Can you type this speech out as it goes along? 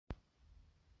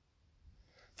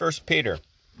1 Peter.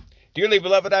 Dearly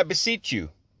beloved, I beseech you,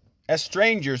 as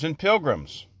strangers and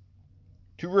pilgrims,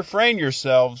 to refrain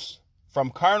yourselves from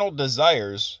carnal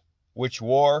desires which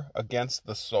war against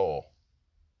the soul,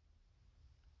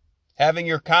 having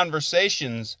your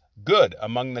conversations good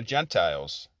among the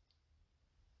Gentiles,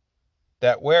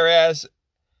 that whereas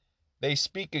they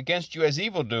speak against you as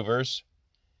evildoers,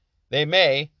 they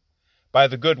may, by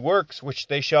the good works which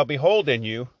they shall behold in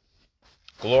you,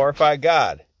 glorify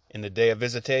God in the day of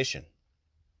visitation.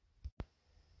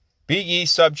 Be ye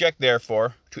subject,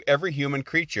 therefore, to every human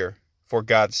creature for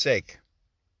God's sake,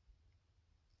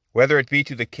 whether it be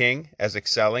to the king as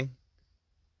excelling,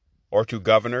 or to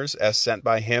governors as sent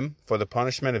by him for the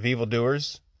punishment of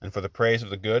evildoers and for the praise of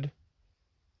the good.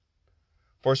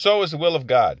 For so is the will of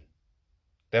God,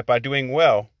 that by doing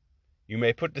well you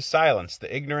may put to silence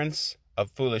the ignorance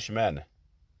of foolish men,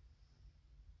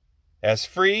 as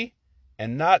free,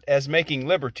 and not as making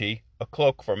liberty a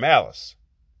cloak for malice,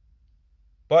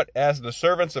 but as the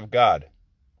servants of God.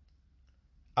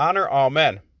 Honor all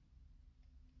men.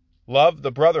 Love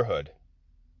the brotherhood.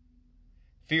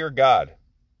 Fear God.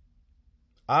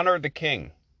 Honor the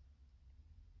king.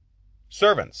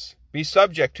 Servants, be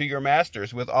subject to your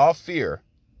masters with all fear,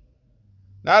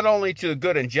 not only to the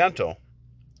good and gentle,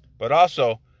 but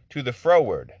also to the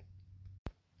froward,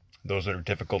 those that are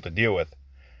difficult to deal with.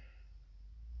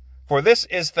 For this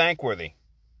is thankworthy,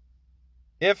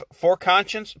 if for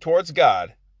conscience towards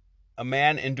God a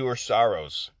man endure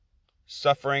sorrows,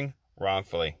 suffering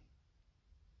wrongfully.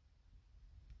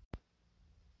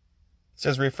 It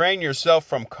says, refrain yourself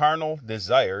from carnal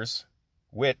desires,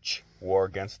 which war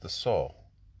against the soul.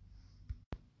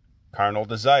 Carnal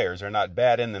desires are not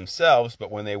bad in themselves,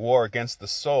 but when they war against the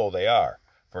soul, they are.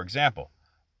 For example,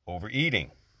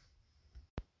 overeating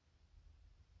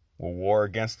will war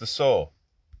against the soul,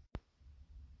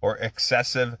 or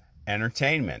excessive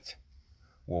entertainment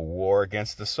will war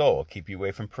against the soul, keep you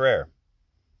away from prayer.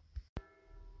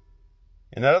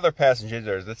 In that other passage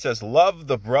that says, love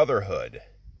the brotherhood.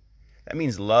 That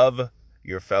means love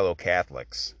your fellow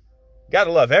Catholics. You got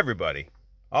to love everybody,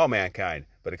 all mankind,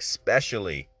 but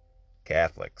especially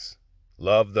Catholics.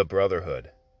 Love the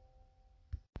brotherhood.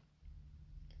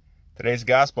 Today's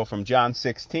gospel from John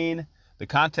 16. The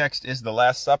context is the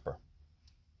Last Supper.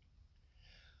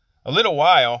 A little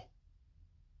while,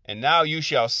 and now you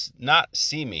shall not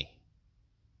see me.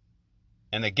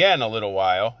 And again a little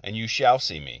while, and you shall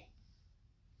see me,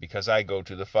 because I go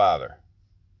to the Father.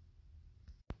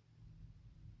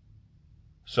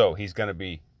 So he's going to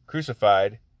be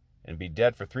crucified and be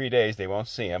dead for 3 days. They won't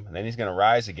see him. And then he's going to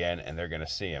rise again, and they're going to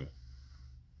see him.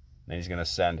 Then he's going to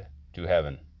ascend to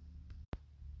heaven.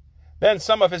 Then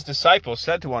some of his disciples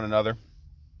said to one another,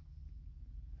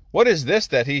 what is this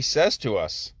that he says to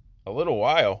us? A little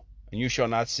while, and you shall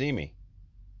not see me.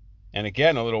 And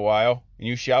again a little while, and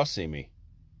you shall see me.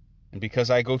 And because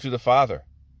I go to the Father.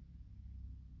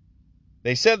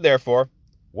 They said therefore,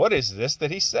 what is this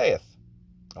that he saith?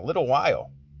 A little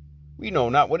while. We know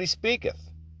not what he speaketh.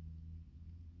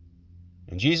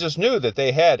 And Jesus knew that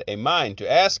they had a mind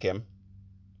to ask him,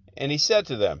 and he said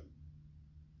to them,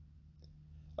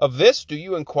 of this do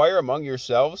you inquire among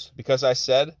yourselves, because I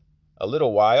said, a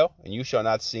little while, and you shall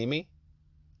not see me,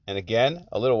 and again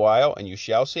a little while, and you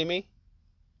shall see me?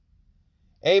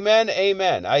 Amen,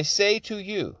 amen, I say to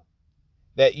you,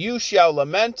 that you shall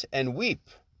lament and weep,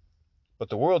 but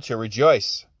the world shall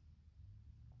rejoice.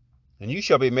 And you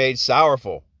shall be made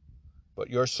sorrowful,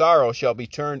 but your sorrow shall be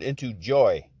turned into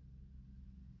joy.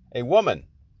 A woman,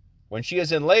 when she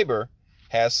is in labor,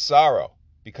 has sorrow,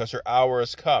 because her hour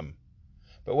is come.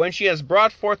 But when she has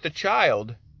brought forth the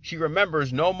child, she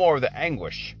remembers no more the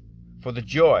anguish for the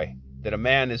joy that a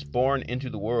man is born into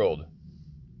the world.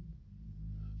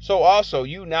 So also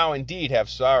you now indeed have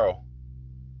sorrow,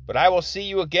 but I will see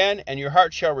you again, and your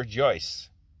heart shall rejoice,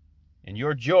 and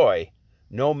your joy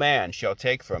no man shall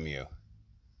take from you.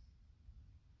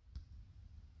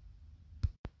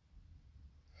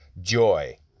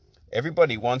 Joy.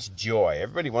 Everybody wants joy.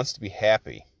 Everybody wants to be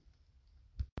happy.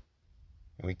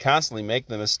 And we constantly make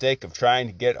the mistake of trying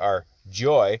to get our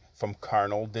joy from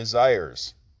carnal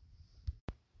desires.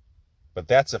 But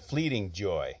that's a fleeting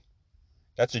joy.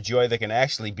 That's a joy that can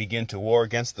actually begin to war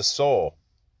against the soul.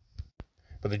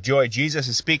 But the joy Jesus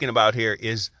is speaking about here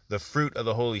is the fruit of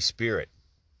the Holy Spirit.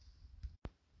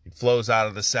 It flows out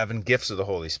of the 7 gifts of the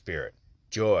Holy Spirit.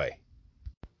 Joy.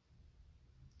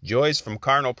 Joys from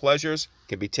carnal pleasures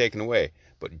can be taken away,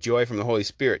 but joy from the Holy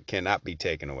Spirit cannot be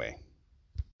taken away.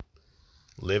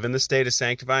 Live in the state of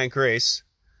sanctifying grace.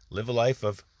 Live a life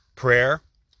of prayer,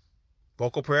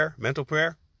 vocal prayer, mental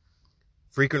prayer,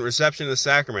 frequent reception of the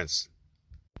sacraments.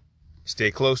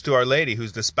 Stay close to Our Lady,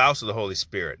 who's the spouse of the Holy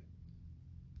Spirit.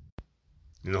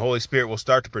 And the Holy Spirit will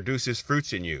start to produce His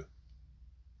fruits in you.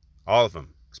 All of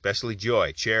them, especially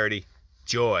joy, charity,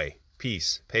 joy,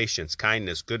 peace, patience,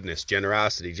 kindness, goodness,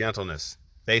 generosity, gentleness,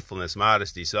 faithfulness,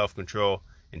 modesty, self-control,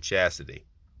 and chastity.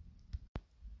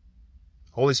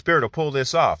 Holy Spirit will pull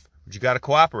this off, but you got to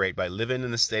cooperate by living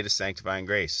in the state of sanctifying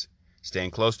grace,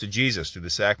 staying close to Jesus through the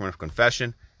sacrament of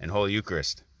confession and Holy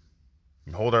Eucharist.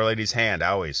 And hold Our Lady's hand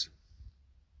always.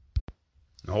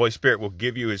 The Holy Spirit will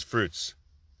give you His fruits,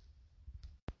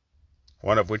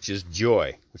 one of which is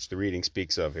joy, which the reading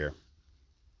speaks of here.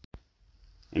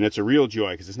 And it's a real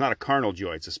joy, because it's not a carnal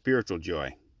joy, it's a spiritual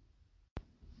joy.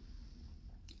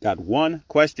 Got one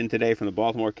question today from the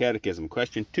Baltimore Catechism,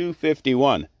 question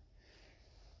 251.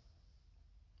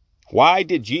 Why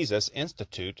did Jesus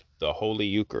institute the Holy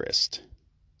Eucharist?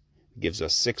 It gives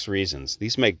us 6 reasons.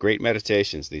 These make great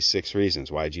meditations, these 6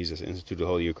 reasons why Jesus instituted the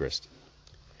Holy Eucharist.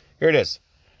 Here it is.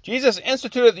 Jesus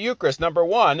instituted the Eucharist, number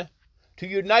 1, to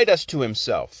unite us to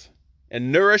Himself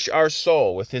and nourish our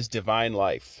soul with His divine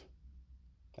life.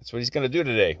 That's what He's going to do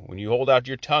today. When you hold out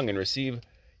your tongue and receive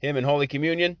Him in Holy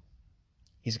Communion,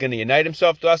 He's going to unite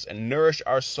Himself to us and nourish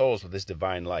our souls with His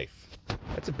divine life.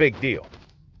 That's a big deal.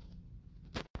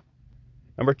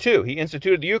 Number 2, He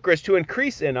instituted the Eucharist to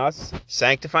increase in us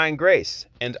sanctifying grace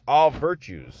and all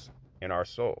virtues in our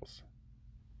souls.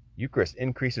 Eucharist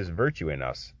increases virtue in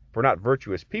us. If we're not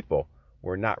virtuous people,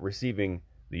 we're not receiving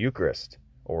the Eucharist,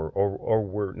 or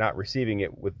we're not receiving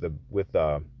it with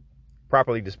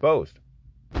properly disposed.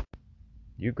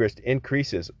 Eucharist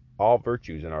increases all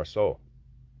virtues in our soul.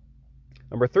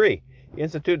 Number 3, He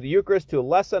instituted the Eucharist to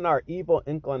lessen our evil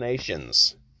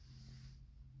inclinations.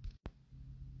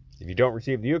 If you don't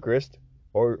receive the Eucharist,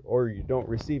 or you don't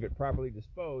receive it properly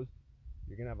disposed,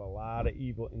 you're going to have a lot of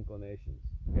evil inclinations.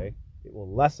 Okay? It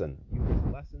will lessen. Eucharist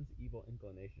lessens evil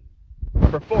inclinations.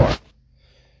 Number 4,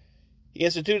 He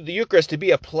instituted the Eucharist to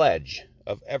be a pledge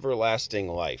of everlasting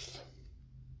life.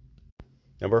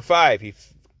 Number 5, He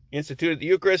instituted the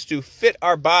Eucharist to fit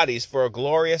our bodies for a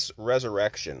glorious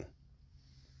resurrection.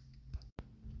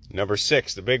 Number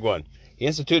 6, the big one. He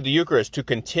instituted the Eucharist to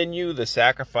continue the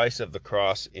sacrifice of the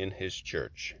cross in His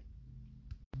church.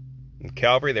 In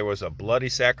Calvary, there was a bloody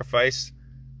sacrifice.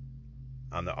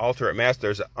 On the altar at Mass,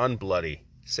 there's an unbloody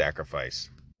sacrifice.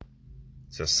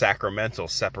 It's a sacramental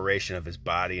separation of His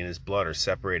body and His blood are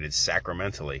separated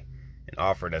sacramentally and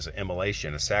offered as an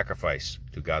immolation, a sacrifice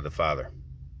to God the Father.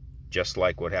 Just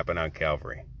like what happened on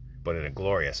Calvary, but in a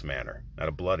glorious manner, not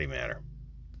a bloody manner.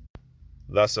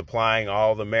 Thus applying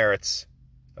all the merits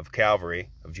of Calvary,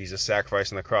 of Jesus'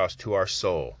 sacrifice on the cross, to our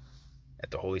soul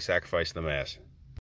at the holy sacrifice of the Mass.